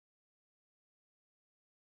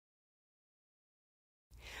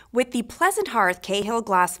With the Pleasant Hearth Cahill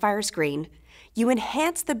glass fire screen, you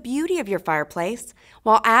enhance the beauty of your fireplace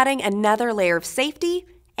while adding another layer of safety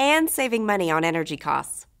and saving money on energy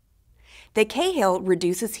costs. The Cahill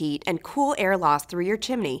reduces heat and cool air loss through your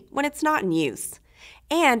chimney when it's not in use,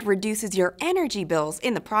 and reduces your energy bills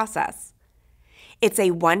in the process. It's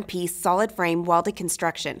a one-piece solid frame welded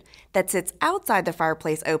construction that sits outside the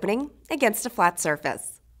fireplace opening against a flat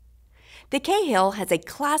surface. The Cahill has a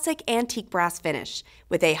classic antique brass finish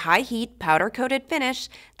with a high-heat powder-coated finish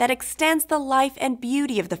that extends the life and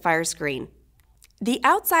beauty of the fire screen. The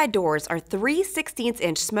outside doors are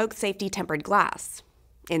 3/16" smoke safety tempered glass.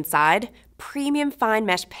 Inside, premium fine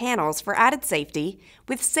mesh panels for added safety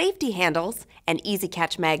with safety handles and easy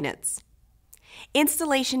catch magnets.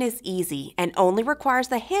 Installation is easy and only requires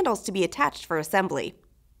the handles to be attached for assembly.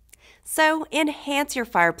 So enhance your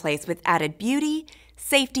fireplace with added beauty,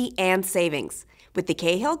 safety, and savings with the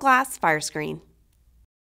Cahill Glass Fire Screen.